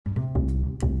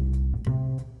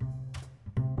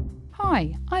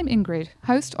Hi, I'm Ingrid,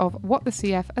 host of What the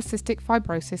CF, a Cystic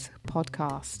Fibrosis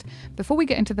podcast. Before we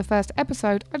get into the first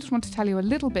episode, I just want to tell you a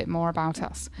little bit more about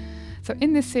us. So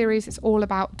in this series, it's all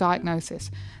about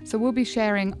diagnosis. So we'll be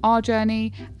sharing our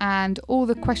journey and all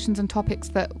the questions and topics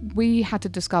that we had to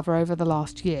discover over the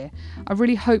last year. I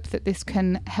really hope that this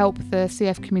can help the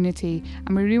CF community,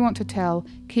 and we really want to tell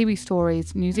Kiwi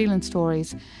stories, New Zealand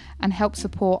stories, and help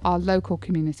support our local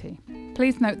community.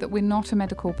 Please note that we're not a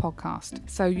medical podcast,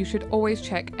 so you should always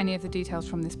check any of the details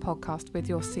from this podcast with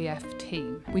your CF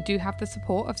team. We do have the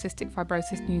support of Cystic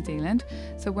Fibrosis New Zealand,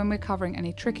 so when we're covering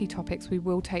any tricky topics, we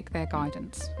will take their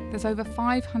guidance. There's over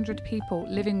 500 people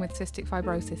living with cystic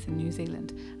fibrosis in New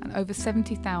Zealand and over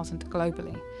 70,000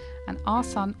 globally, and our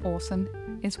son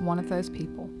Orson is one of those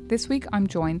people. This week I'm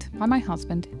joined by my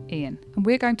husband Ian, and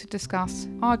we're going to discuss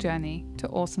our journey to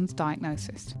Orson's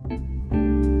diagnosis.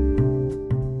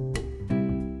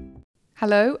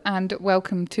 Hello and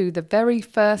welcome to the very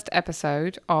first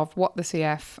episode of What the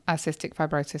CF, a Cystic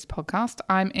Fibrosis podcast.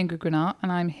 I'm Ingrid Grenard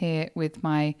and I'm here with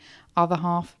my other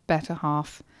half, better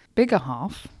half, bigger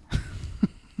half.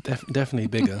 Definitely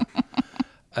bigger.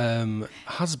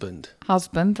 Husband.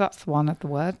 Husband, that's one of the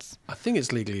words. I think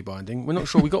it's legally binding. We're not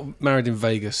sure. We got married in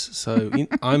Vegas, so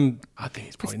I think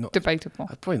it's probably not debatable.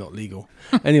 Probably not legal.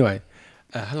 Anyway,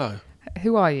 hello.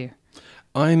 Who are you?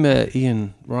 I'm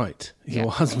Ian Wright,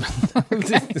 your husband.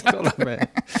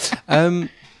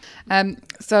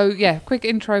 Quick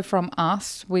intro from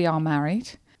us. We are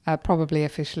married, probably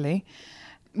officially.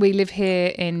 We live here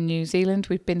in New Zealand.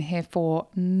 We've been here for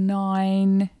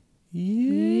 9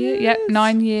 years. Yep,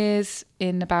 9 years.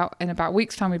 In about a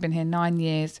week's time, we've been here 9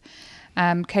 years.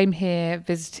 Came here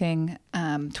visiting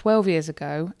 12 years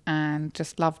ago and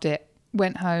just loved it.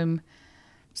 Went home,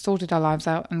 sorted our lives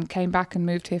out and came back and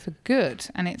moved here for good.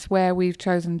 And it's where we've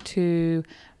chosen to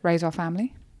raise our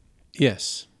family.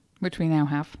 Yes. Which we now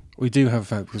have. We do have a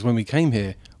family, because when we came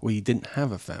here, we didn't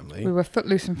have a family. We were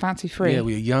footloose and fancy free. Yeah,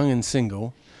 we were young and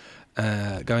single,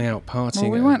 going out partying.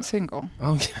 Well, we weren't single.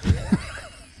 Oh,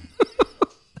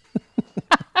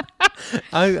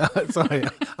 yeah. Sorry,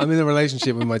 I'm in a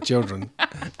relationship with my children.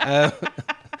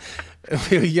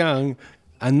 We were young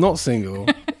and not single.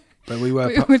 But we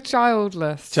were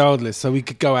childless. Childless, so we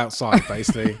could go outside,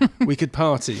 basically. We could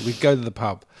party. We'd go to the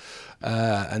pub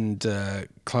and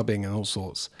clubbing and all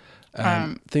sorts.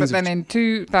 But then in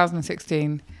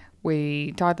 2016,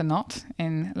 we tied the knot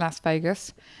in Las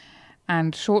Vegas.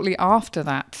 And shortly after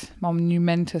that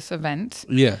monumentous event,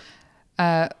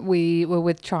 we were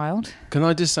with child. Can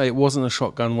I just say it wasn't a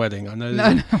shotgun wedding? I know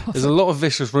there's a lot of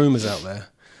vicious rumours out there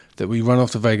that we run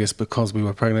off to Vegas because we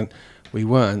were pregnant. We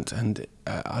weren't, and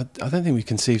I don't think we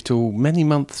conceived till many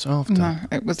months after. No,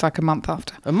 it was like a month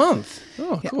after. A month?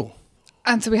 Oh, yeah. Cool.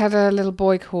 And so we had a little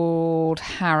boy called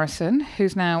Harrison,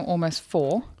 who's now almost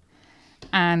 4.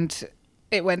 And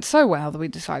it went so well that we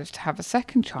decided to have a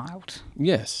second child.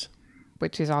 Yes.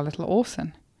 Which is our little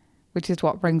Orson, which is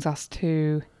what brings us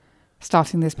to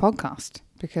starting this podcast,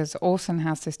 because Orson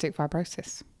has cystic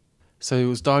fibrosis. So he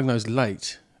was diagnosed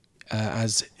late,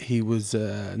 as he was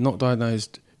not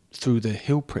diagnosed through the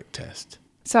heel prick test.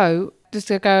 So, just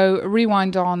to go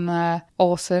rewind on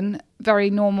Orson, very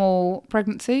normal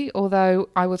pregnancy, although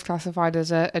I was classified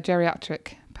as a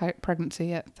geriatric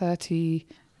pregnancy at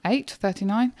 38,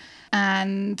 39.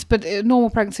 But normal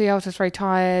pregnancy, I was just very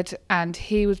tired, and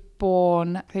he was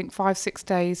born, I think, 5-6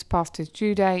 days past his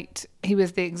due date. He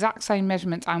was the exact same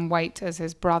measurement and weight as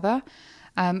his brother.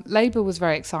 Labour was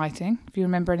very exciting. Do you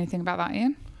remember anything about that,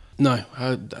 Ian? No,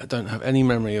 I don't have any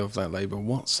memory of that labour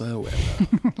whatsoever.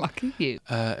 Lucky you.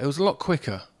 It was a lot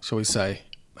quicker, shall we say.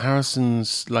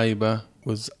 Harrison's labour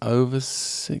was over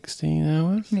 16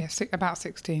 hours? Yeah, about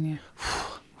 16,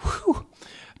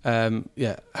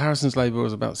 yeah. Harrison's labour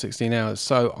was about 16 hours.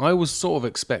 So I was sort of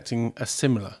expecting a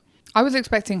similar. I was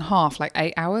expecting half, like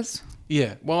 8 hours.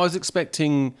 Yeah, well, I was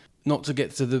expecting not to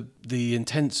get to the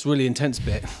really intense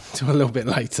bit till a little bit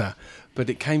later.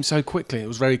 But it came so quickly. It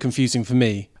was very confusing for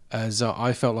me, as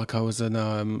I felt like I was I've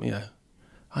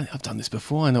done this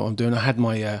before. I know what I'm doing. I had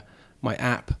my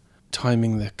app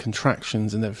timing the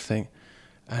contractions and everything,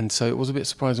 and so it was a bit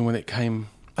surprising when it came.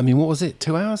 I mean, what was it?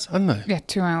 2 hours? I don't know. Yeah,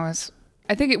 2 hours.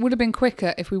 I think it would have been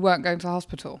quicker if we weren't going to the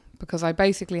hospital, because I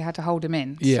basically had to hold him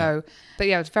in. Yeah. But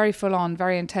it was very full on,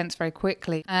 very intense, very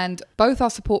quickly. And both our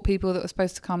support people that were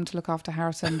supposed to come to look after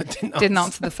Harrison didn't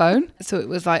answer the phone. So it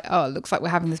was like, oh, it looks like we're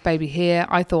having this baby here.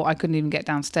 I thought I couldn't even get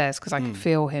downstairs because I could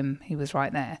feel him. He was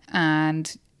right there.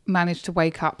 And managed to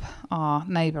wake up our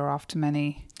neighbour after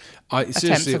many attempts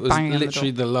seriously, of it was banging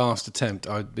literally on the door. the last attempt.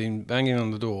 I'd been banging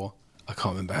on the door. I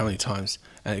can't remember how many times.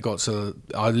 And it got to,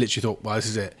 I literally thought, well, this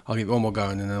is it. I'll give it one more go,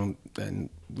 and then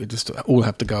we just all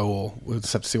have to go, or we'll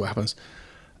just have to see what happens.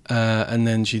 And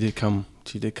then she did come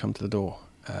to the door,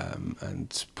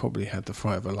 and probably had the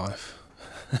fright of her life.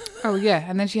 Oh yeah,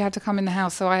 and then she had to come in the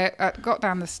house. So I got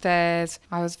down the stairs.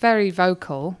 I was very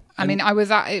vocal. I mean, I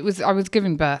was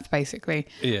giving birth basically,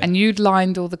 and you'd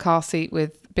lined all the car seat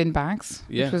with bin bags,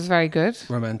 which was very good.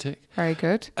 Romantic. Very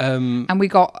good. And we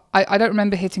got. I don't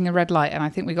remember hitting a red light, and I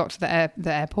think we got to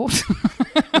the airport.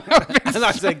 And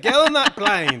I said, "Get on that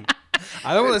plane.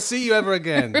 I don't want to see you ever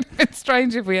again." It would have been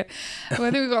strange if I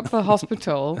think we got to the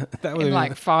hospital in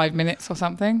like 5 minutes or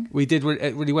something. We did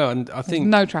really well, and I think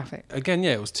no traffic. Again,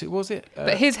 yeah, it was. Was it?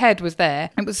 But his head was there.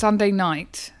 It was Sunday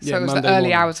night, so it was Monday the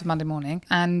early hours of Monday morning.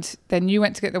 And then you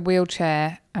went to get the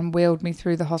wheelchair and wheeled me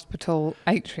through the hospital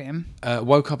atrium.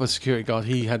 Woke up a security guard.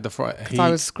 He had the fright. Because I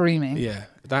was screaming. Yeah,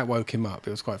 that woke him up.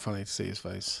 It was quite funny to see his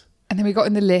face. And then we got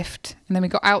in the lift, and then we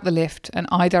got out the lift, and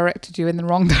I directed you in the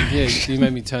wrong direction. Yeah, you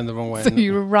made me turn the wrong way. So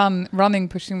you were running,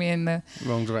 pushing me in the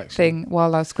wrong direction thing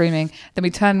while I was screaming. Then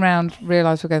we turned around,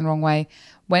 realised we were going the wrong way,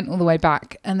 went all the way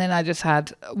back, and then I just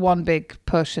had one big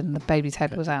push, and the baby's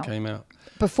head was out. Came out.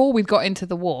 Before we'd got into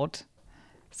the ward,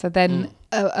 so then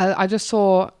I just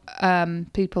saw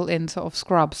people in sort of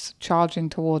scrubs charging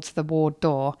towards the ward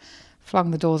door,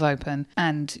 flung the doors open,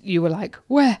 and you were like,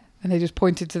 "Where?" And they just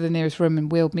pointed to the nearest room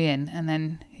and wheeled me in, and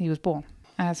then he was born.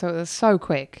 So it was so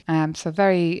quick. So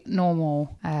very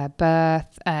normal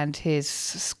birth, and his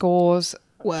scores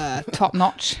were top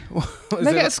notch.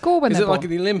 They get a score when they're born. Is it like in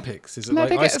the Olympics? Is it no, like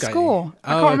they ice get a skating? score.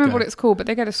 I can't remember what it's called, but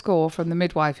they get a score from the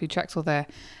midwife who checks all their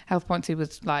health points. He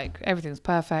was like, everything was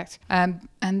perfect. And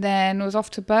then was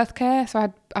off to birth care.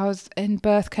 So I was in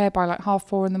birth care by like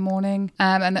 4:30 in the morning.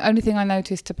 And the only thing I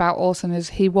noticed about Orson is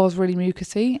he was really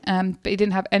mucousy, but he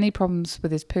didn't have any problems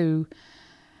with his poo.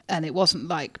 And it wasn't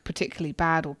like particularly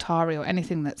bad or tarry or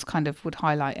anything that's kind of would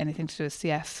highlight anything to do with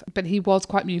CF. But he was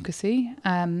quite mucousy.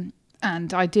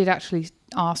 And I did actually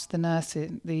ask the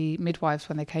nurses, the midwives,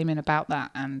 when they came in about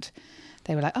that, and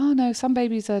they were like, "Oh no, some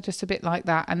babies are just a bit like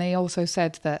that." And they also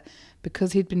said that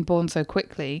because he'd been born so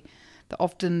quickly, that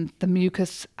often the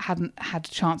mucus hadn't had a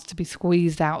chance to be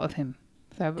squeezed out of him.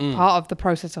 So part of the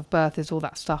process of birth is all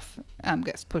that stuff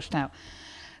gets pushed out.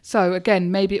 So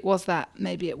again, maybe it was that,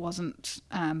 maybe it wasn't.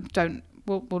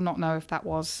 We'll not know if that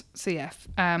was CF.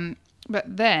 But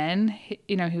then,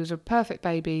 he was a perfect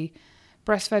baby.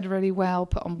 Breastfed really well,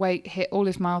 put on weight, hit all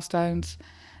his milestones,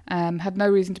 had no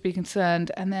reason to be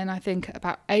concerned. And then I think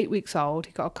about 8 weeks old,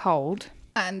 he got a cold.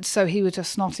 And so he was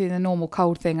just snotty, the normal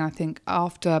cold thing. I think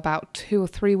after about 2 or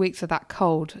 3 weeks of that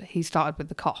cold, he started with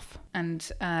the cough. And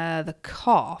the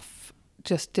cough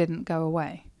just didn't go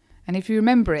away. And if you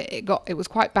remember it was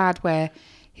quite bad where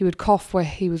he would cough where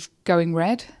he was going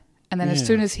red. And then as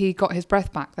soon as he got his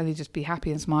breath back, then he'd just be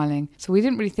happy and smiling. So we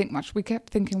didn't really think much. We kept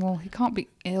thinking, well, he can't be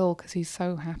ill because he's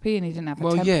so happy and he didn't have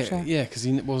a temperature. Well, yeah, because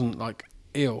he wasn't like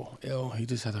ill. He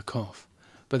just had a cough.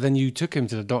 But then you took him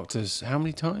to the doctors how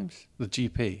many times? The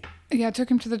GP? Yeah, I took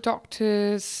him to the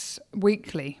doctors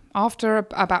weekly. After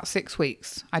about 6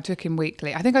 weeks, I took him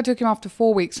weekly. I think I took him after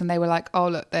 4 weeks and they were like, "Oh,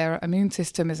 look, their immune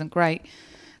system isn't great.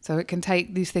 So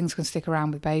these things can stick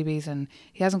around with babies and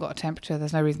he hasn't got a temperature.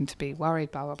 There's no reason to be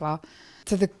worried, blah, blah, blah."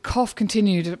 So the cough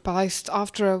continued, but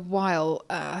after a while,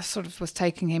 sort of was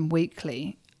taking him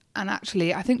weekly. And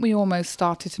actually, I think we almost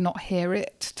started to not hear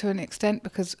it to an extent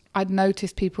because I'd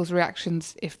noticed people's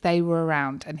reactions if they were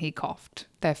around and he coughed,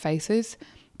 their faces,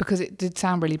 because it did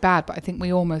sound really bad. But I think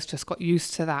we almost just got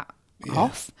used to that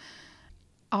cough.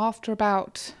 After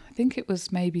about, I think it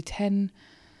was maybe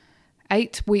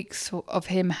 8 weeks of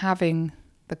him having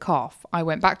the cough, I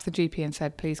went back to the GP and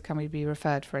said, "Please, can we be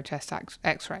referred for a chest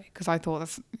x-ray?" Because I thought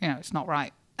that's, it's not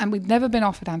right. And we'd never been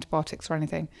offered antibiotics or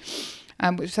anything,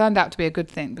 which turned out to be a good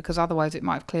thing because otherwise it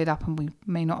might have cleared up and we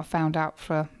may not have found out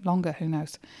for longer, who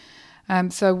knows.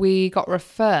 So we got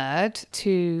referred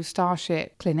to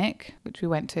Starship Clinic, which we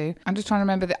went to. I'm just trying to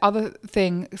remember the other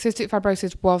thing. Cystic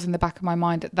fibrosis was in the back of my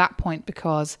mind at that point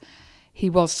because he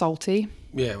was salty.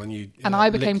 Yeah, when you... and I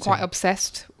became quite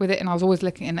obsessed with it, and I was always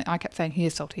licking it, and I kept saying, "He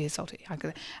is salty, he is salty."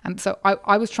 And so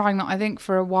I was trying not, I think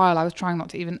for a while, I was trying not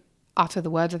to even utter the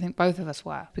words. I think both of us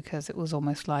were, because it was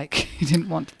almost like he didn't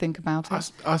want to think about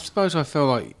it. I suppose I feel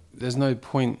like there's no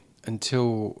point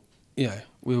until,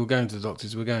 we were going to the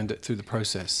doctors, we were going through the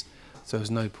process. So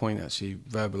there's no point actually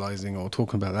verbalising or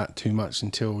talking about that too much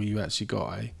until you actually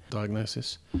got a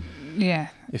diagnosis. Yeah.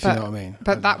 If you know what I mean.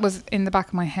 But that was in the back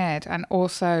of my head. And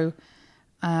also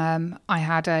I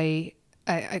had a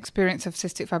experience of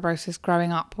cystic fibrosis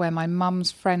growing up where my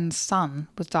mum's friend's son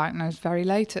was diagnosed very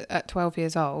late at 12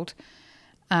 years old.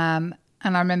 And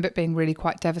I remember it being really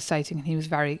quite devastating, and he was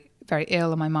very, very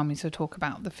ill, and my mum used to talk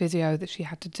about the physio that she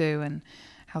had to do and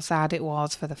how sad it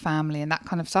was for the family and that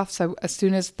kind of stuff. So as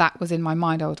soon as that was in my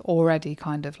mind, I was already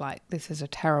kind of like, this is a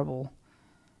terrible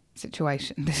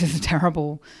situation. This is a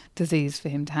terrible disease for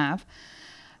him to have.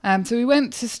 So we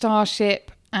went to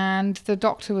Starship, and the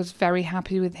doctor was very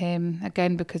happy with him,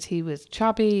 again, because he was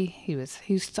chubby. He was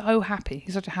so happy.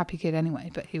 He's such a happy kid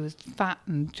anyway, but he was fat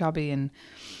and chubby and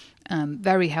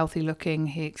very healthy looking.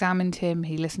 He examined him,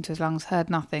 he listened to his lungs, heard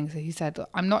nothing. So he said,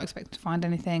 I'm not expecting to find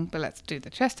anything, but let's do the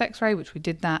chest x-ray, which we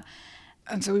did that.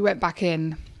 And so we went back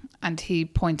in, and he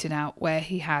pointed out where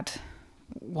he had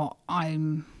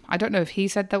I don't know if he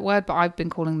said that word, but I've been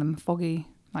calling them foggy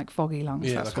lungs.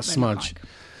 Yeah, That's like what a they smudge. look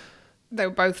like. They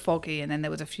were both foggy, and then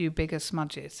there was a few bigger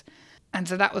smudges. And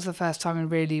so that was the first time I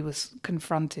really was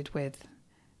confronted with,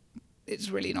 it's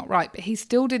really not right. But he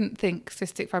still didn't think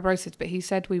cystic fibrosis, but he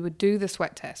said we would do the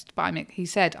sweat test. But he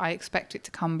said, I expect it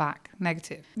to come back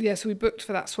negative. Yeah, so we booked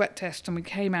for that sweat test, and we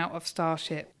came out of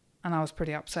Starship, and I was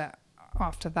pretty upset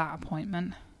after that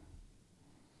appointment.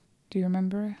 Do you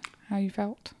remember how you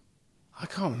felt? I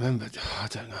can't remember. I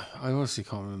don't know. I honestly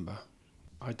can't remember.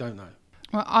 I don't know.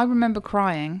 Well, I remember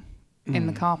crying in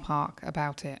the car park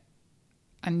about it,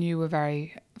 and you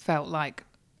felt like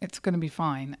it's going to be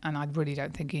fine, and I really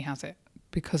don't think he has it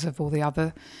because of all the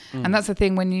other. And that's the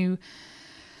thing, when you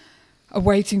are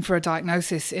waiting for a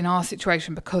diagnosis in our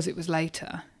situation, because it was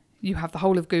later, you have the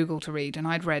whole of Google to read, and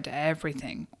I'd read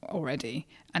everything already.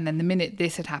 And then the minute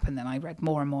this had happened, then I read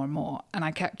more and more and more. And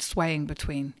I kept swaying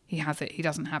between he has it, he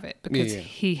doesn't have it, because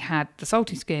he had the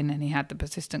salty skin and he had the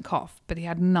persistent cough, but he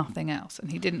had nothing else,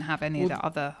 and he didn't have any of the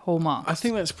other hallmarks. I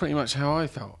think that's pretty much how I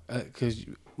felt, because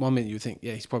one minute you would think,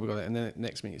 yeah, he's probably got it, and then the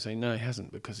next minute you say, no, he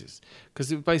hasn't, because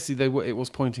it was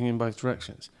pointing in both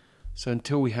directions. So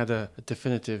until we had a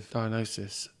definitive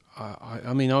diagnosis,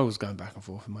 I was going back and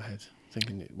forth in my head,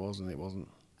 thinking it was and it wasn't.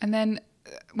 And then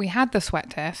we had the sweat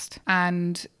test,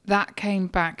 and that came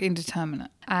back indeterminate.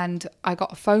 And I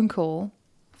got a phone call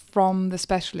from the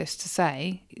specialist to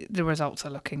say the results are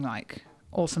looking like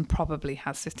Orson probably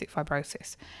has cystic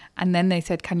fibrosis. And then they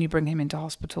said, can you bring him into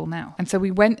hospital now? And so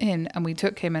we went in and we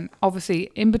took him, and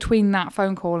obviously in between that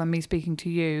phone call and me speaking to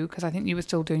you, because I think you were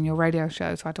still doing your radio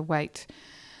show, so I had to wait.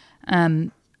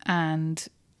 And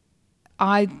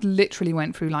I literally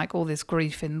went through like all this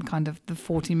grief in kind of the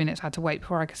 40 minutes I had to wait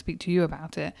before I could speak to you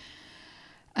about it.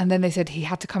 And then they said he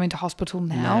had to come into hospital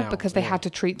now because they had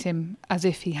to treat him as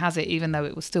if he has it, even though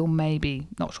it was still maybe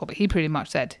not sure, but he pretty much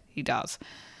said he does.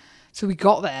 So we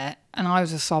got there, and I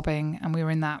was just sobbing, and we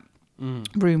were in that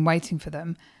room waiting for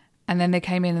them. And then they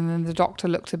came in, and then the doctor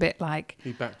looked a bit like...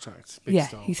 He backtracked.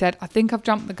 He said, I think I've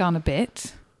jumped the gun a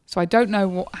bit. So I don't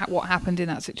know what happened in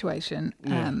that situation.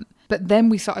 But then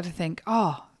we started to think,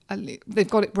 they've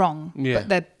got it wrong,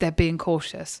 but they're being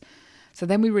cautious. So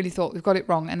then we really thought we've got it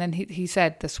wrong. And then he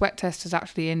said the sweat test is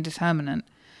actually indeterminate.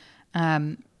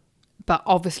 But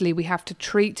obviously we have to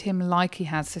treat him like he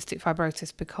has cystic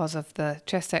fibrosis because of the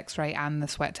chest x-ray and the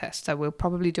sweat test. So we'll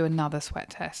probably do another sweat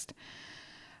test.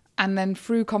 And then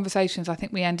through conversations, I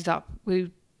think we ended up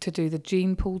to do the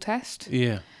gene pool test.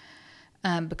 Yeah.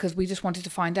 Because we just wanted to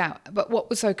find out. But what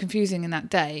was so confusing in that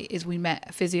day is we met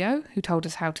a physio who told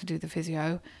us how to do the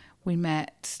physio. We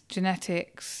met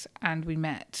genetics, and we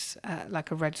met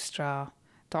like a registrar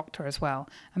doctor as well.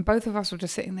 And both of us were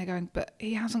just sitting there going, but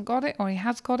he hasn't got it, or he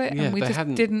has got it, and we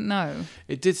just didn't know.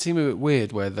 It did seem a bit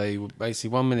weird where they were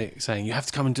basically 1 minute saying, you have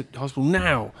to come into hospital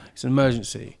now, it's an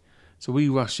emergency. So we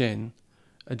rush in,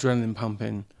 adrenaline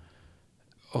pumping,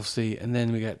 obviously, and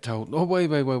then we get told, oh,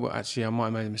 wait, actually, I might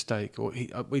have made a mistake. Or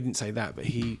we didn't say that, but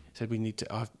he said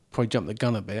I've probably jumped the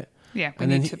gun a bit. Yeah,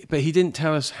 but he didn't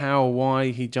tell us why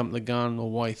he jumped the gun, or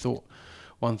why he thought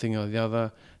one thing or the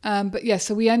other. But yeah,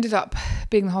 so we ended up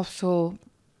being in the hospital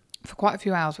for quite a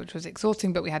few hours, which was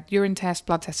exhausting, but we had urine tests,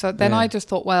 blood tests. So then I just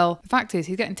thought, well, the fact is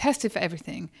he's getting tested for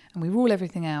everything, and we rule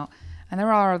everything out. And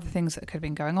there are other things that could have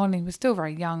been going on. He was still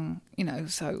very young,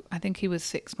 so I think he was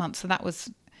 6 months. So that was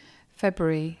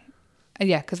February.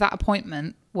 Because that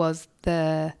appointment was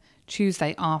the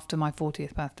Tuesday after my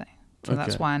 40th birthday. So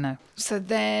that's why I know. So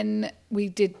then we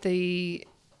did the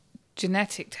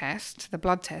genetic test, the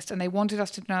blood test, and they wanted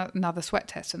us to do another sweat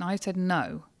test. And I said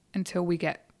no until we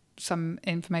get some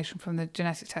information from the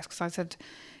genetic test, because I said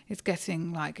it's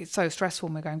getting it's so stressful,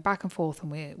 and we're going back and forth,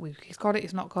 and he's got it,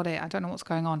 he's not got it, I don't know what's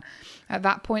going on. At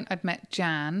that point I'd met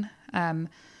Jan,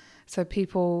 so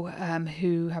people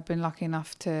who have been lucky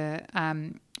enough to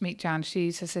meet Jan,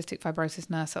 she's a cystic fibrosis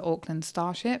nurse at Auckland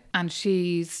Starship, and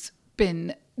she's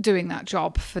been doing that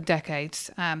job for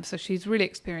decades. So she's really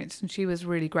experienced, and she was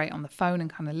really great on the phone and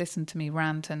kind of listened to me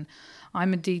rant. And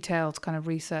I'm a detailed kind of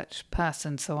research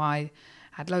person, so I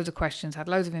had loads of questions, had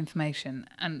loads of information,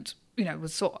 and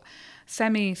was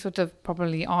sort of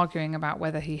probably arguing about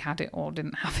whether he had it or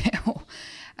didn't have it.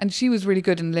 And she was really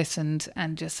good and listened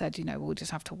and just said, we'll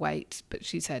just have to wait. But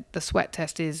she said the sweat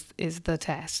test is the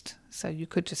test, so you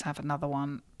could just have another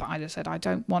one. But I just said I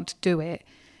don't want to do it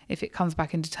if it comes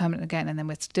back indeterminate again, and then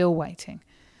we're still waiting.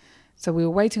 So we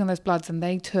were waiting on those bloods, and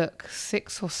they took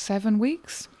 6 or 7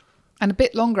 weeks, and a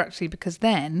bit longer actually, because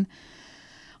then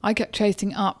I kept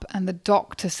chasing up, and the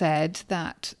doctor said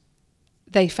that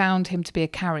they found him to be a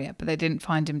carrier, but they didn't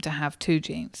find him to have 2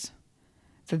 genes.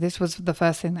 So this was the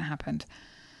first thing that happened.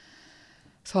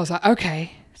 So I was like,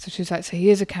 okay. So she was like, so he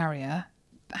is a carrier.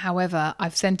 However,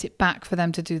 I've sent it back for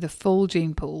them to do the full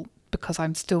gene pool because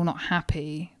I'm still not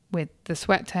happy with the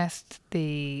sweat test,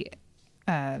 the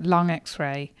lung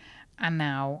x-ray, and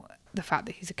now the fact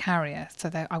that he's a carrier. So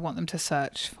I want them to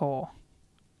search for,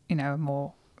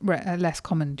 a less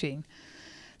common gene.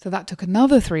 So that took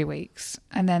another 3 weeks.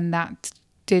 And then that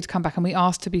did come back, and we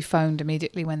asked to be phoned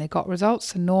immediately when they got results.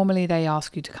 So normally they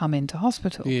ask you to come into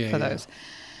hospital for those.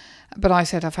 But I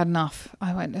said, I've had enough.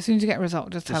 I went, as soon as you get a result,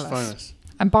 just tell us.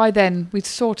 And by then, we'd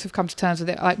sort of come to terms with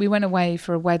it. Like, we went away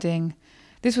for a wedding.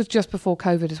 This was just before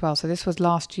COVID as well. So this was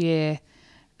last year,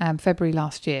 February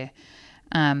last year.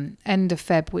 End of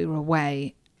Feb, we were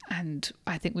away. And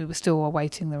I think we were still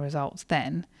awaiting the results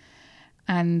then.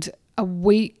 And a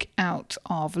week out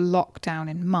of lockdown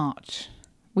in March,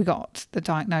 we got the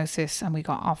diagnosis and we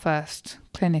got our first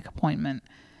clinic appointment.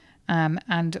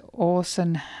 And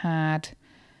Orson had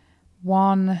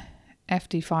 1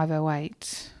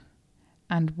 FD508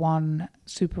 and 1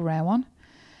 super rare one,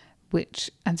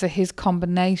 and so his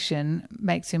combination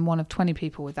makes him one of 20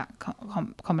 people with that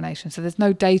combination. So there's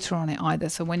no data on it either.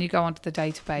 So when you go onto the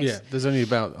database, there's only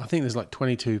I think there's like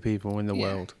 22 people in the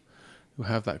world who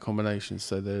have that combination.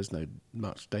 So there's no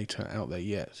much data out there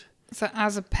yet. So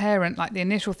as a parent, like, the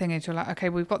initial thing is you're like, okay,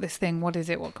 we've got this thing. What is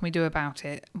it? What can we do about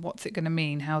it? What's it going to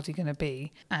mean? How's he going to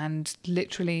be? And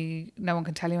literally no one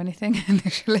can tell you anything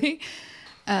initially,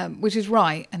 which is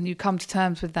right. And you come to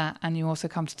terms with that. And you also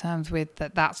come to terms with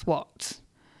that's what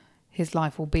his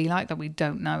life will be like, that we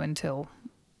don't know until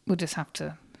we'll just have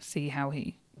to see how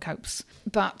he copes.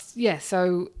 But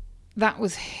so that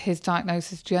was his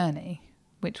diagnosis journey,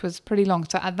 which was pretty long.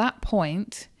 So at that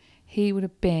point, he would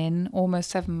have been almost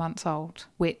 7 months old,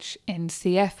 which in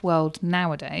CF world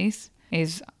nowadays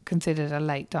is considered a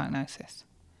late diagnosis.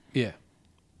 Yeah.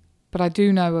 But I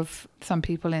do know of some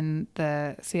people in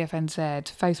the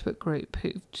CFNZ Facebook group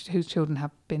whose children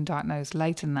have been diagnosed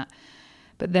later than that.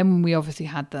 But then we obviously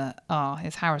had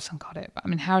is Harrison got it? But I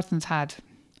mean, Harrison's had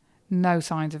no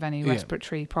signs of any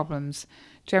respiratory problems.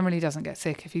 Generally doesn't get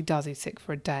sick. If he does, he's sick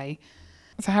for a day.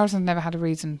 So Harrison's never had a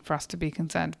reason for us to be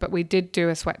concerned, but we did do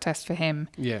a sweat test for him,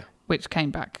 which came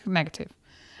back negative.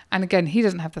 And again, he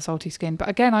doesn't have the salty skin. But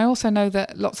again, I also know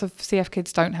that lots of CF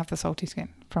kids don't have the salty skin,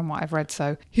 from what I've read.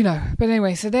 So, But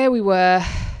anyway, so there we were.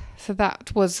 So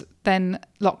that was then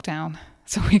lockdown.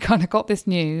 So we kind of got this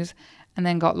news and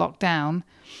then got locked down.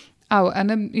 Oh, and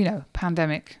then,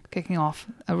 pandemic kicking off,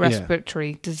 a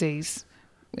respiratory disease,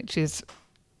 which is,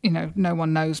 no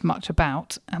one knows much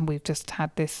about. And we've just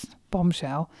had this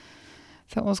bombshell.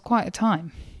 So it was quite a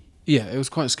time. Yeah, it was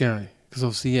quite scary because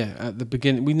obviously, at the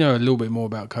beginning, we know a little bit more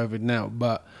about COVID now,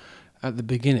 but at the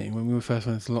beginning, when we first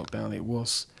went into lockdown, it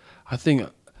was, I think,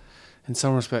 in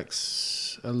some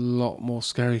respects, a lot more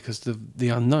scary because the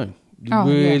unknown. You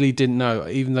really didn't know,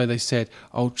 even though they said,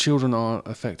 children aren't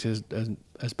affected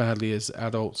as badly as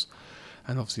adults,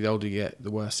 and obviously the older you get,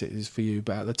 the worse it is for you.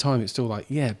 But at the time, it's still like,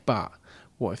 but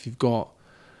what if you've got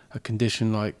a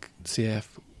condition like CF?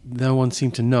 No one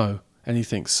seemed to know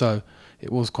anything, so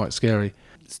it was quite scary.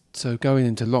 So going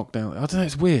into lockdown, I don't know,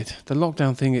 it's weird. The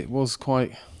lockdown thing, it was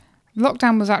quite...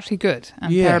 Lockdown was actually good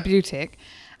and therapeutic.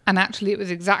 And actually it was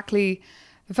exactly...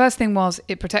 The first thing was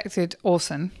it protected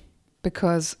Orson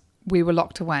because we were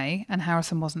locked away and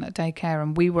Harrison wasn't at daycare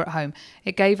and we were at home.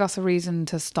 It gave us a reason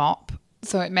to stop.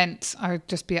 So it meant I would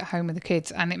just be at home with the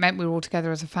kids, and it meant we were all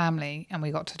together as a family and we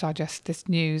got to digest this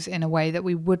news in a way that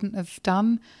we wouldn't have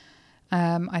done.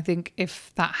 I think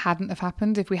if that hadn't have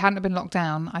happened, if we hadn't have been locked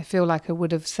down, I feel like it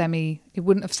wouldn't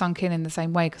have sunk in the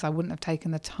same way because I wouldn't have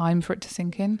taken the time for it to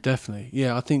sink in. Definitely.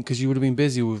 Yeah, I think because you would have been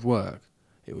busy with work,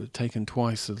 it would have taken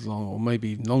twice as long or maybe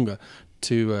even longer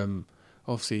to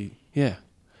obviously,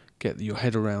 get your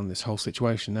head around this whole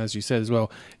situation. As you said as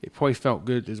well, it probably felt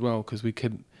good as well because we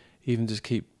could even just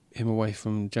keep him away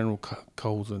from general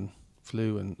colds and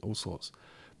flu and all sorts.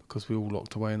 because we all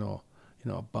locked away in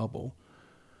our bubble.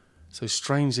 So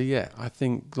strangely, yeah, I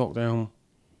think lockdown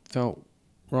felt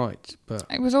right, but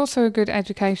it was also a good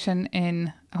education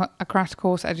a crash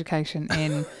course education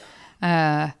in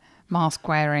mask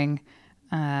wearing,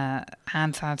 hand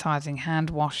sanitizing, hand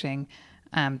washing,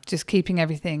 just keeping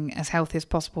everything as healthy as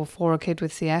possible for a kid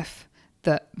with CF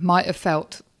that might have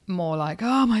felt more like,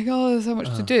 oh my God, there's so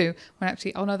much to do, when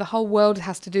actually, oh no, the whole world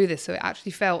has to do this. So it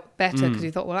actually felt better because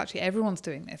you thought, well, actually everyone's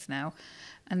doing this now.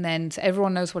 And then so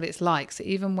everyone knows what it's like. So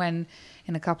even when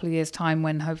in a couple of years' time,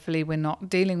 when hopefully we're not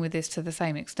dealing with this to the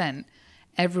same extent,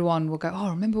 everyone will go, oh,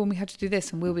 remember when we had to do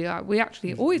this? And we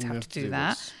actually always have to do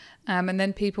that. And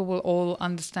then people will all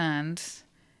understand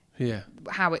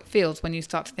how it feels when you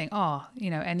start to think,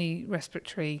 any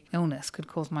respiratory illness could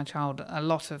cause my child a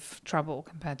lot of trouble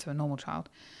compared to a normal child.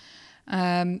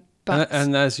 But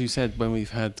and as you said, when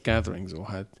we've had gatherings or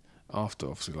had after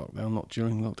obviously lockdown, not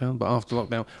during lockdown, but after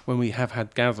lockdown, when we have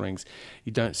had gatherings,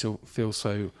 you don't still feel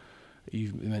so.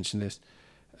 You mentioned this.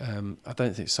 I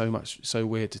don't think it's so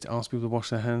weird to ask people to wash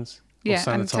their hands. Or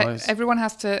sanitize. Everyone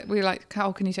has to. We're like,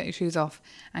 oh, can you take your shoes off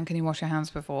and can you wash your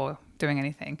hands before doing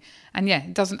anything? And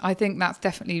it doesn't. I think that's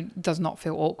definitely does not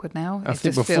feel awkward now. I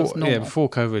think before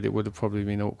COVID, it would have probably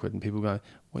been awkward, and people go,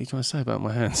 "What are you trying to say about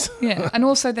my hands?" Yeah, and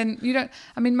also then you don't.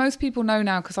 I mean, most people know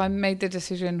now because we made the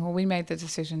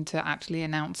decision to actually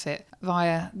announce it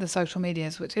via the social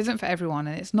medias, which isn't for everyone,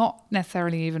 and it's not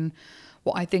necessarily even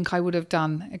what I think I would have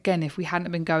done again if we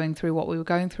hadn't been going through what we were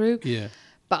going through. Yeah.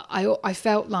 But I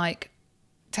felt like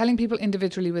telling people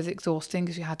individually was exhausting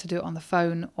because you had to do it on the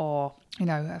phone or, a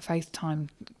FaceTime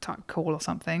type call or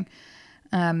something.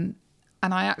 And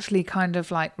I actually kind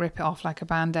of like rip it off like a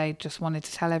Band-Aid, just wanted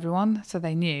to tell everyone so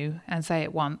they knew and say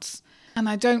it once. And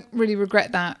I don't really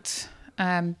regret that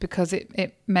because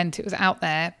it meant it was out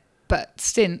there. But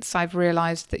since I've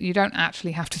realised that you don't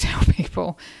actually have to tell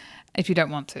people if you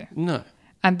don't want to. No.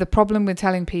 And the problem with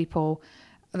telling people...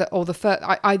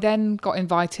 I then got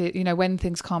invited, when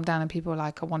things calmed down and people were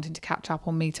like wanting to catch up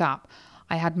or meet up,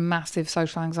 I had massive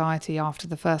social anxiety after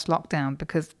the first lockdown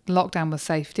because lockdown was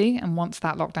safety. And once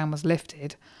that lockdown was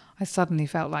lifted, I suddenly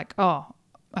felt like, I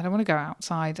don't want to go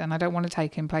outside and I don't want to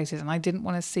take in places. And I didn't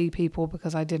want to see people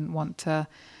because I didn't want to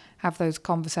have those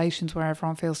conversations where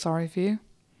everyone feels sorry for you.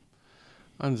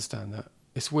 I understand that.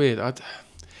 It's weird.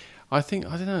 I think,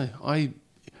 I don't know, I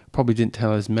probably didn't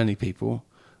tell as many people.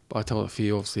 But I told a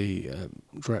few, obviously,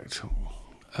 direct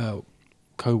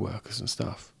co-workers and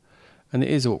stuff. And it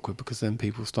is awkward because then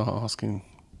people start asking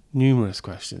numerous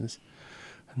questions.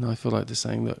 And I feel like they're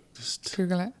saying, look, just...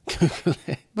 Google it. Google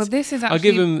it. Well, this is actually... I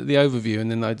give them the overview and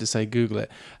then I just say Google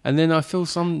it. And then I feel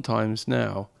sometimes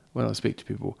now, when I speak to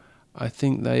people, I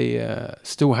think they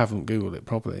still haven't Googled it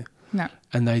properly. No.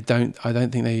 And I don't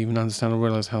think they even understand or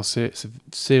realise how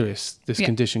serious this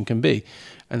condition can be.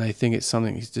 And they think it's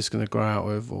something he's just going to grow out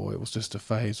of, or it was just a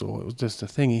phase, or it was just a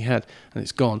thing he had and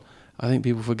it's gone. I think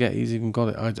people forget he's even got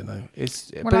it. I don't know.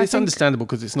 It's understandable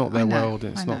because it's not their world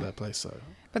and it's not their place. So.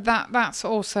 But that's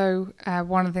also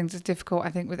one of the things that's difficult, I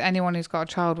think, with anyone who's got a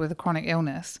child with a chronic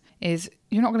illness, is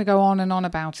you're not going to go on and on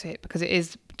about it because it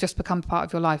is just become part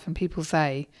of your life. And people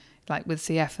say, like with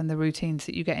CF and the routines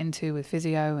that you get into with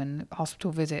physio and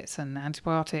hospital visits and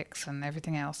antibiotics and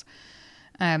everything else,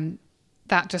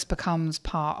 that just becomes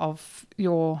part of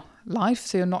your life.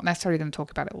 So you're not necessarily going to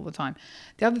talk about it all the time.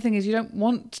 The other thing is you don't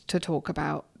want to talk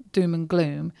about doom and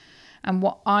gloom. And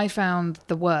what I found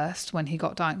the worst when he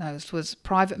got diagnosed was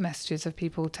private messages of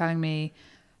people telling me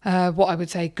what I would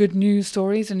say good news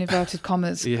stories in inverted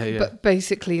commas. But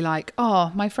basically like,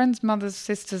 my friend's mother's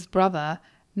sister's brother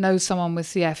knows someone with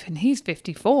CF and he's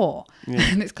 54. Yeah.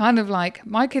 And it's kind of like,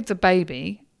 my kid's a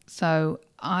baby, so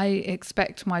I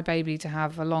expect my baby to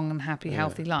have a long and happy,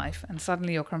 healthy life. And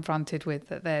suddenly you're confronted with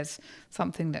that there's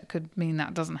something that could mean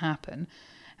that doesn't happen.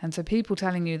 And so people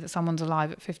telling you that someone's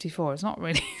alive at 54 is not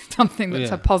really something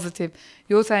that's a positive.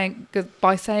 You're saying, because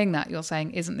by saying that, you're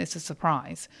saying, isn't this a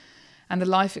surprise? And the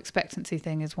life expectancy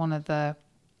thing is one of the,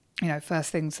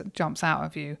 first things that jumps out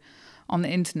of you on the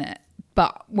internet.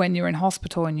 But when you're in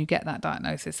hospital and you get that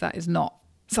diagnosis, that is not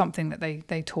something that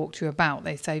they talk to you about.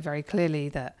 They say very clearly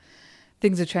that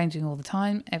things are changing all the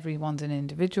time. Everyone's an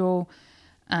individual.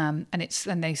 And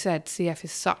they said CF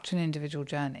is such an individual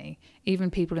journey. Even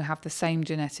people who have the same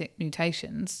genetic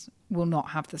mutations will not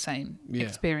have the same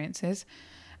experiences.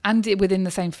 And within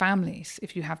the same families,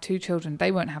 if you have two children,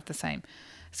 they won't have the same.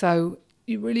 So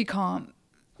you really can't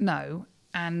know.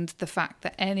 And the fact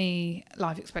that any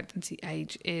life expectancy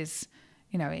age is,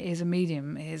 it is a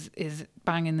medium, is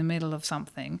bang in the middle of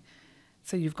something.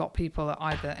 So you've got people at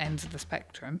either ends of the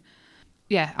spectrum.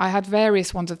 I had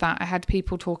various ones of that. I had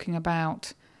people talking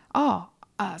about,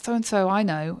 so-and-so I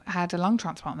know had a lung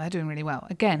transplant. They're doing really well.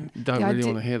 Again, Don't really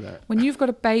want to hear that. When you've got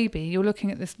a baby, you're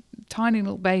looking at this tiny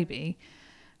little baby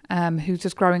who's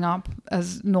just growing up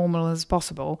as normal as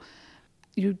possible.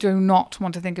 You do not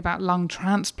want to think about lung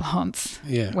transplants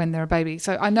when they're a baby.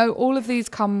 So I know all of these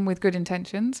come with good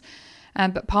intentions.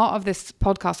 But part of this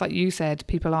podcast, like you said,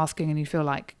 people asking and you feel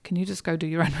like, can you just go do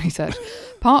your own research?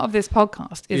 Part of this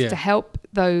podcast is to help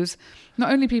those,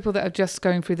 not only people that are just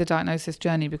going through the diagnosis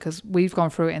journey, because we've gone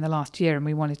through it in the last year and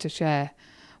we wanted to share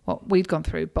what we'd gone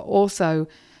through, but also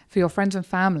for your friends and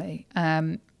family.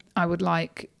 I would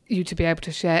like you to be able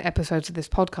to share episodes of this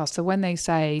podcast. So when they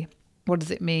say, what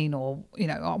does it mean? Or,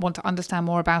 I want to understand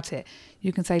more about it.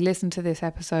 You can say, listen to this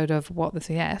episode of What the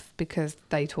CF, because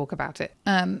they talk about it.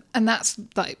 And that's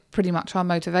like pretty much our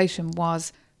motivation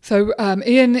was. So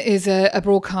Ian is a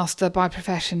broadcaster by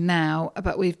profession now,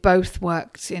 but we've both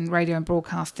worked in radio and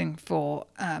broadcasting for,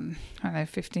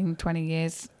 15, 20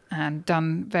 years and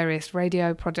done various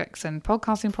radio projects and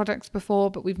podcasting projects before,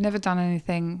 but we've never done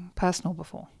anything personal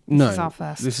before. This is our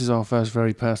first. This is our first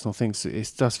very personal thing. So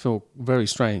it does feel very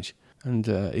strange. And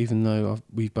even though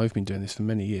we've both been doing this for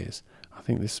many years, I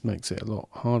think this makes it a lot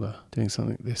harder doing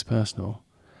something this personal.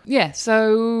 Yeah,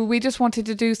 so we just wanted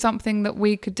to do something that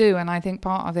we could do. And I think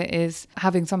part of it is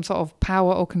having some sort of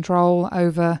power or control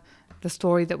over the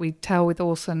story that we tell with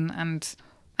Orson.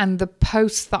 And the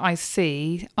posts that I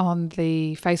see on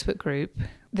the Facebook group,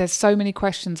 there's so many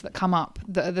questions that come up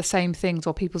that are the same things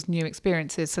or people's new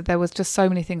experiences. So there was just so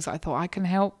many things that I thought I can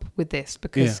help with this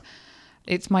because...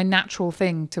 It's my natural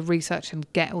thing to research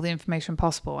and get all the information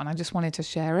possible, and I just wanted to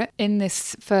share it. In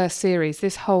this first series,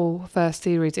 this whole first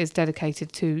series is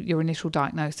dedicated to your initial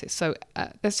diagnosis. So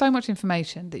there's so much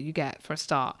information that you get for a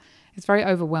start. It's very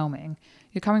overwhelming.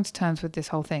 You're coming to terms with this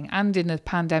whole thing. And in the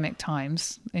pandemic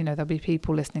times, there'll be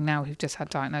people listening now who've just had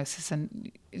diagnosis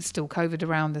and it's still COVID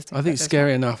around. I think it's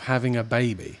scary enough having a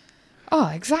baby. Oh,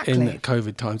 exactly. In the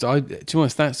COVID times. To be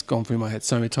honest, that's gone through my head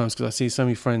so many times because I see so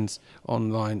many friends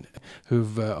online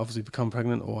who've obviously become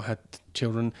pregnant or had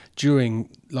children during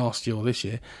last year or this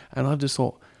year. And I just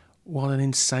thought, what an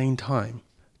insane time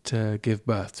to give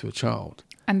birth to a child.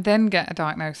 And then get a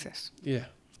diagnosis. Yeah.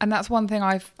 And that's one thing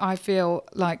I feel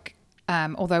like,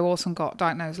 although Orson got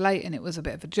diagnosed late and it was a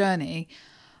bit of a journey,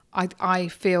 I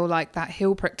feel like that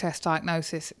heel prick test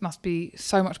diagnosis must be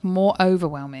so much more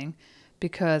overwhelming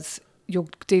because... you're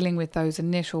dealing with those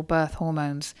initial birth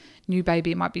hormones, new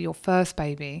baby, it might be your first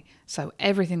baby. So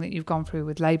everything that you've gone through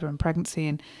with labour and pregnancy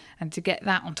and to get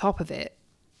that on top of it,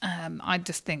 I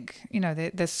just think,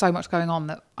 there's so much going on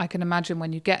that I can imagine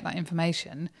when you get that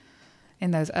information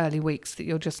in those early weeks that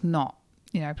you're just not,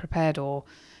 prepared or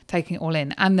taking it all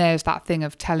in. And there's that thing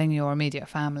of telling your immediate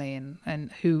family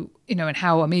and who, and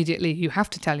how immediately you have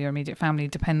to tell your immediate family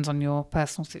depends on your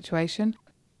personal situation.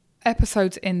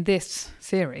 Episodes in this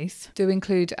series do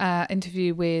include an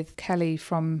interview with Kelly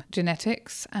from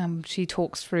Genetics. She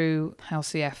talks through how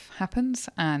CF happens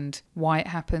and why it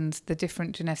happens, the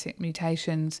different genetic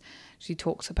mutations. She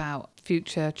talks about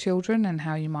future children and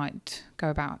how you might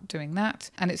go about doing that.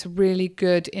 And it's a really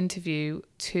good interview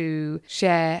to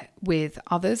share with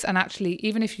others. And actually,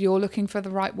 even if you're looking for the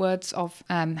right words of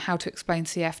how to explain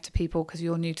CF to people because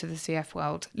you're new to the CF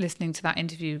world, listening to that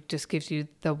interview just gives you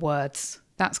the words.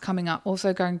 That's coming up.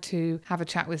 Also going to have a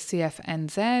chat with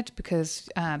CFNZ because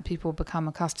people become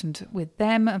accustomed with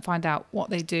them and find out what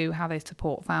they do, how they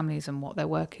support families and what their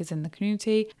work is in the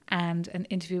community. And an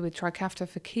interview with Trikafta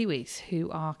for Kiwis who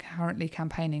are currently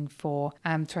campaigning for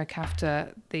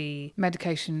Trikafta, the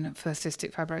medication for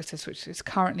cystic fibrosis, which is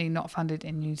currently not funded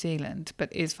in New Zealand,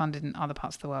 but is funded in other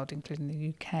parts of the world, including the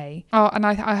UK. Oh, and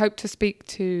I hope to speak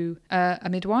to a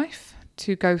midwife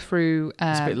to go through...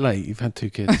 it's a bit late. You've had 2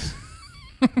 kids.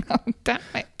 Oh, damn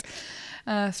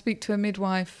it. Speak to a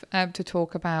midwife to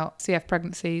talk about CF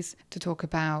pregnancies, to talk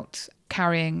about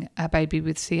carrying a baby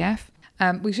with CF.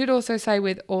 We should also say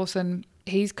with Orson,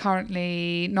 he's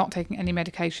currently not taking any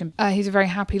medication. He's a very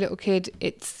happy little kid.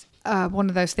 It's one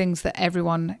of those things that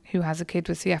everyone who has a kid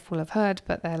with CF will have heard,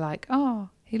 but they're like, oh,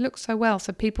 he looks so well.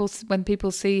 So when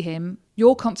people see him,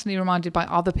 you're constantly reminded by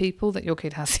other people that your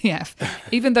kid has CF,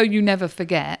 even though you never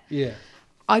forget. Yeah.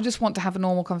 I just want to have a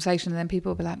normal conversation and then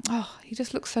people will be like, oh, he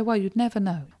just looks so well, you'd never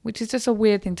know. Which is just a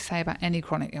weird thing to say about any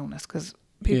chronic illness because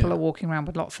people are walking around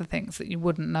with lots of things that you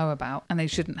wouldn't know about and they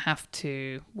shouldn't have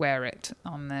to wear it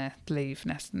on their sleeve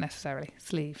necessarily.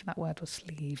 Sleeve, that word was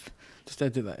sleeve. Just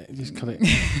edit that, just cut it.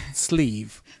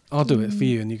 Sleeve. I'll do it for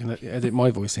you and you can edit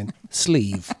my voice in.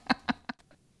 Sleeve.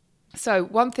 So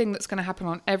one thing that's going to happen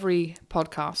on every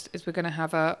podcast is we're going to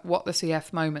have a What the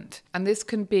CF moment. And this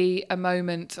can be a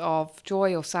moment of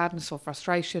joy or sadness or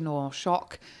frustration or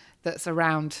shock that's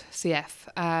around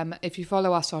CF. If you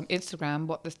follow us on Instagram,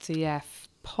 What the CF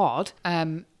Pod,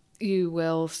 you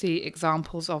will see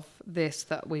examples of this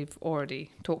that we've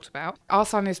already talked about. Our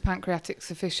son is pancreatic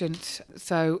sufficient,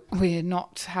 so we're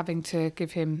not having to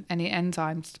give him any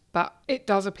enzymes, but it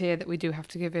does appear that we do have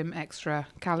to give him extra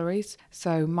calories.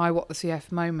 So my What the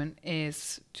CF moment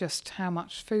is just how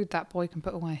much food that boy can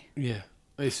put away. Yeah,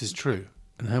 this is true.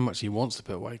 And how much he wants to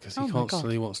put away, because he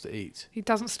constantly wants to eat. He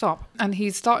doesn't stop. And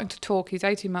he's starting to talk. He's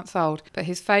 18 months old, but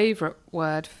his favourite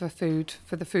word for food,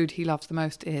 for the food he loves the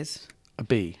most, is... A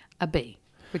bee. A bee,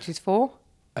 which is for?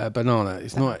 A banana.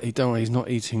 It's not. Don't worry, he's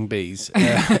not eating bees.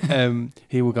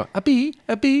 He will go a bee,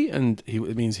 and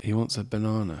it means he wants a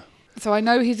banana. So I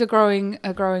know he's a growing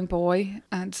boy,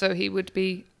 and so he would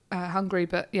be hungry.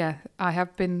 But yeah, I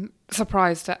have been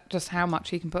surprised at just how much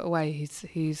he can put away.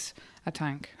 He's a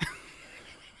tank.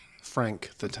 Frank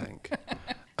the Tank.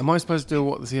 Am I supposed to do a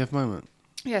What the CF moment?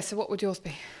 Yeah. So what would yours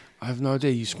be? I have no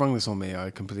idea. You sprung this on me.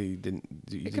 I completely didn't.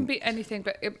 It can be anything,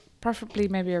 but preferably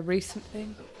maybe a recent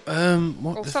thing.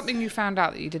 Or something you found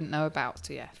out that you didn't know about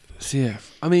CF.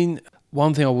 CF. I mean,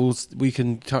 one thing we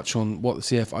can touch on what the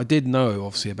CF. I did know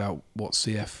obviously about what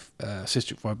CF,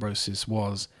 cystic fibrosis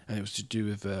was, and it was to do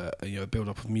with a build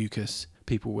up of mucus.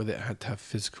 People with it had to have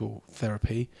physical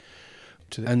therapy,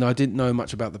 and I didn't know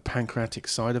much about the pancreatic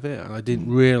side of it, and I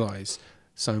didn't realise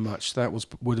so much. That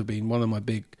would have been one of my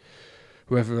big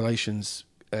revelations.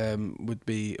 Would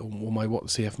be, or my What the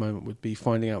CF moment would be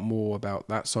finding out more about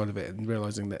that side of it and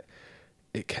realising that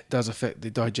it does affect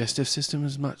the digestive system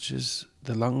as much as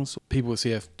the lungs. People with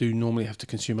CF do normally have to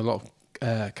consume a lot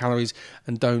of calories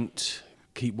and don't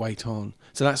keep weight on.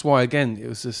 So that's why, again, it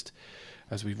was just,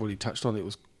 as we've already touched on, it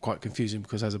was quite confusing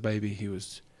because as a baby he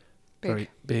was very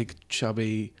big,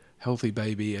 chubby, healthy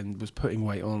baby and was putting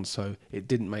weight on, so it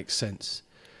didn't make sense.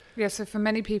 Yeah, so for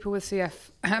many people with CF,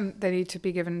 they need to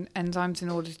be given enzymes in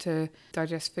order to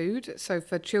digest food. So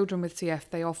for children with CF,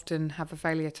 they often have a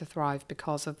failure to thrive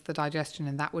because of the digestion,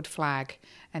 and that would flag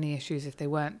any issues if they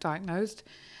weren't diagnosed.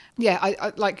 Yeah,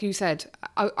 I like you said,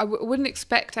 I wouldn't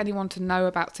expect anyone to know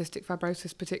about cystic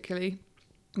fibrosis particularly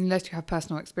unless you have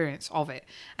personal experience of it.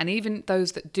 And even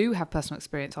those that do have personal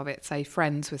experience of it, say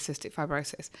friends with cystic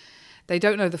fibrosis, they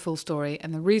don't know the full story,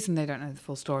 and the reason they don't know the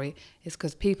full story is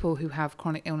because people who have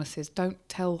chronic illnesses don't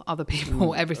tell other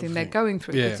people everything they're going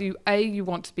through. Because you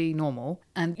want to be normal,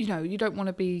 and you don't want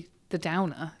to be the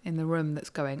downer in the room that's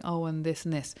going, oh, and this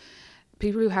and this.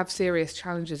 People who have serious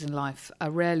challenges in life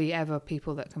are rarely ever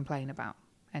people that complain about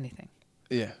anything.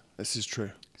 Yeah, this is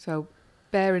true. So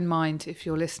bear in mind if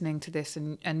you're listening to this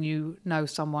and you know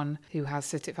someone who has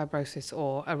cystic fibrosis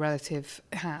or a relative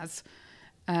has,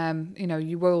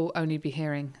 you will only be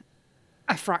hearing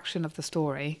a fraction of the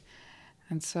story.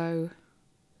 And so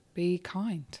be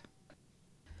kind.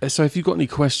 So if you've got any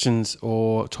questions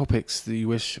or topics that you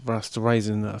wish for us to raise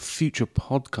in a future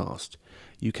podcast,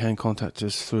 you can contact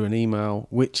us through an email,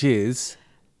 which is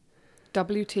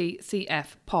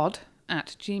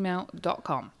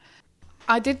wtcfpod@gmail.com.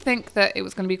 I did think that it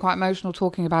was going to be quite emotional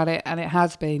talking about it, and it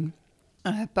has been.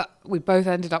 But we both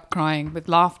ended up crying with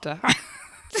laughter.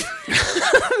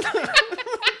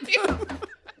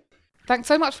 Thanks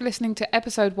so much for listening to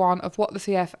episode 1 of What the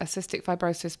CF, a Cystic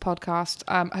Fibrosis podcast.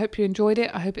 I hope you enjoyed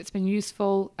it. I hope it's been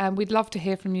useful. We'd love to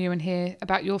hear from you and hear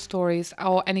about your stories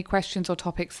or any questions or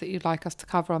topics that you'd like us to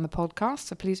cover on the podcast.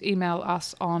 So please email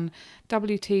us on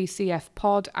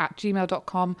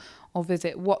wtcfpod@gmail.com or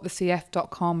visit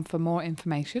whatthecf.com for more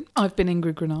information. I've been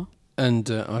Ingrid Grenard.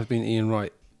 And I've been Ian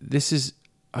Wright. This is,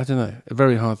 I don't know, a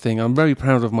very hard thing. I'm very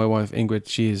proud of my wife, Ingrid.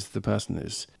 She is the person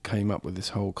that came up with this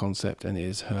whole concept, and it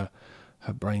is her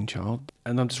brainchild.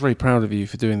 And I'm just very proud of you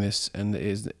for doing this, and it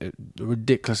is a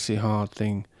ridiculously hard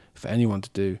thing for anyone to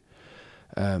do.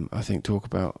 I think talk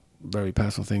about very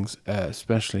personal things,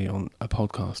 especially on a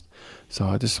podcast. So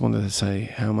I just wanted to say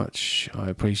how much I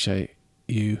appreciate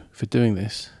you for doing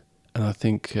this, and I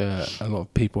think a lot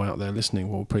of people out there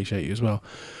listening will appreciate you as well.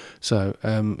 So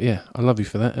I love you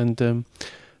for that, and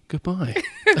goodbye.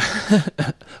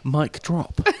 Mic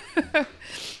drop.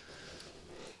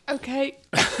 Okay.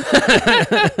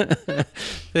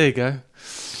 There you go.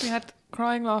 We had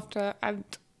crying, laughter, and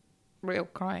real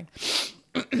crying.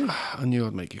 I knew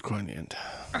I'd make you cry in the end.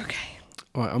 Okay.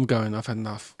 All right, I'm going. I've had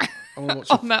enough. I want to watch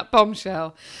On that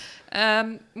bombshell.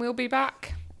 We'll be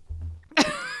back.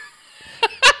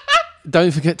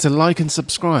 Don't forget to like and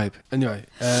subscribe. Anyway,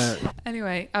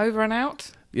 over and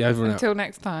out. Yeah, over and out. Until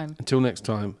next time. Until next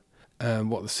time.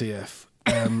 What the CF.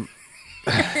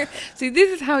 See,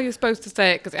 this is how you're supposed to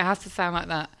say it because it has to sound like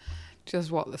that.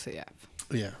 Just what the CF.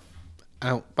 Yeah.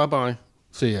 Out. Bye-bye.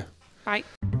 See ya. Bye.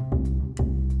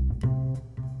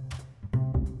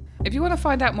 If you want to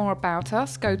find out more about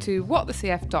us, go to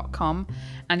whatthecf.com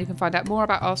and you can find out more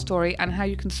about our story and how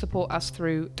you can support us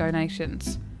through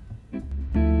donations.